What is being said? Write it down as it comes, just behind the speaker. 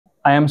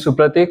I am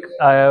Supradik.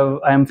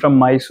 I am from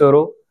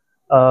Mysuru.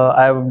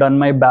 I have done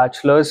my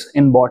bachelor's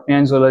in botany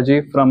and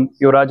zoology from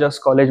Yurajas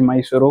College,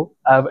 Mysuru.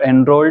 I have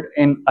enrolled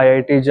in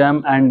IIT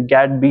JAM and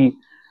GAT-B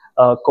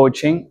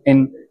coaching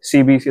in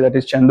CBC, that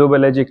is Chandu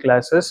Biology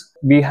Classes.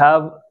 We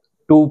have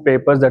two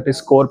papers, that is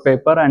core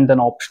paper and then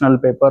optional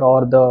paper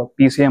or the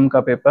PCM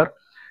ka paper.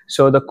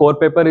 So the core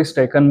paper is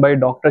taken by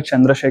Dr.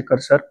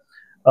 Chandrasekhar sir.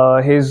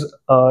 His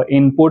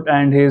input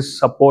and his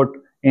support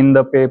in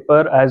the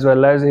paper as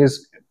well as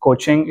his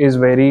coaching is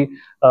very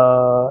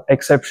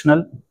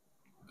exceptional,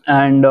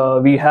 and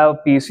we have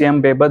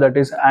PCM paper that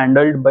is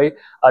handled by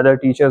other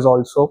teachers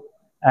also,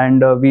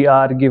 and we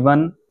are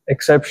given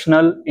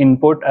exceptional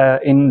input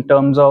in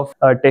terms of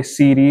test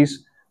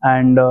series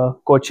and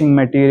coaching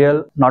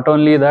material. Not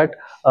only that,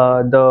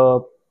 the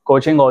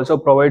coaching also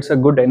provides a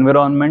good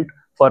environment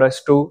for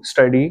us to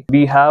study.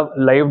 We have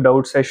live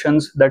doubt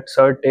sessions that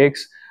sir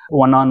takes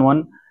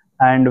one-on-one,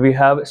 and we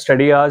have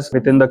study hours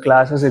within the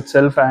classes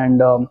itself,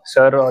 and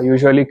sir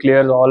usually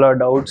clears all our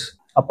doubts.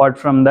 Apart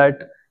from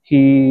that,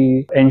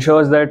 he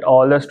ensures that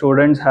all the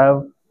students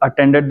have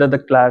attended the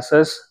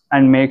classes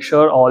and make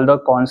sure all the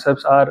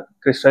concepts are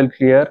crystal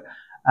clear,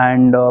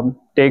 and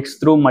takes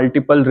through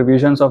multiple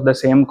revisions of the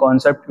same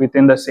concept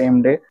within the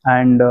same day,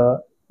 and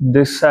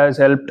this has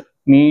helped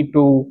me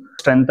to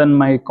strengthen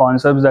my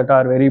concepts that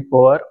are very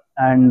poor,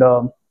 and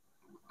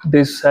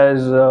this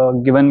has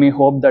given me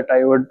hope that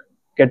I would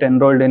get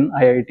enrolled in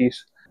IITs.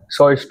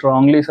 So I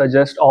strongly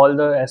suggest all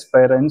the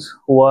aspirants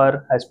who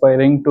are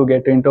aspiring to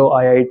get into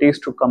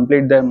IITs to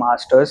complete their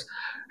masters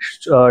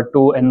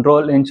to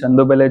enroll in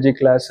Chandu Biology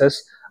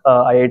classes,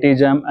 IIT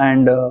JAM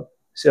and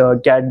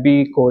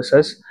GAT-B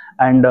courses,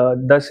 and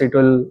thus it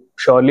will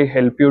surely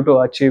help you to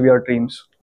achieve your dreams.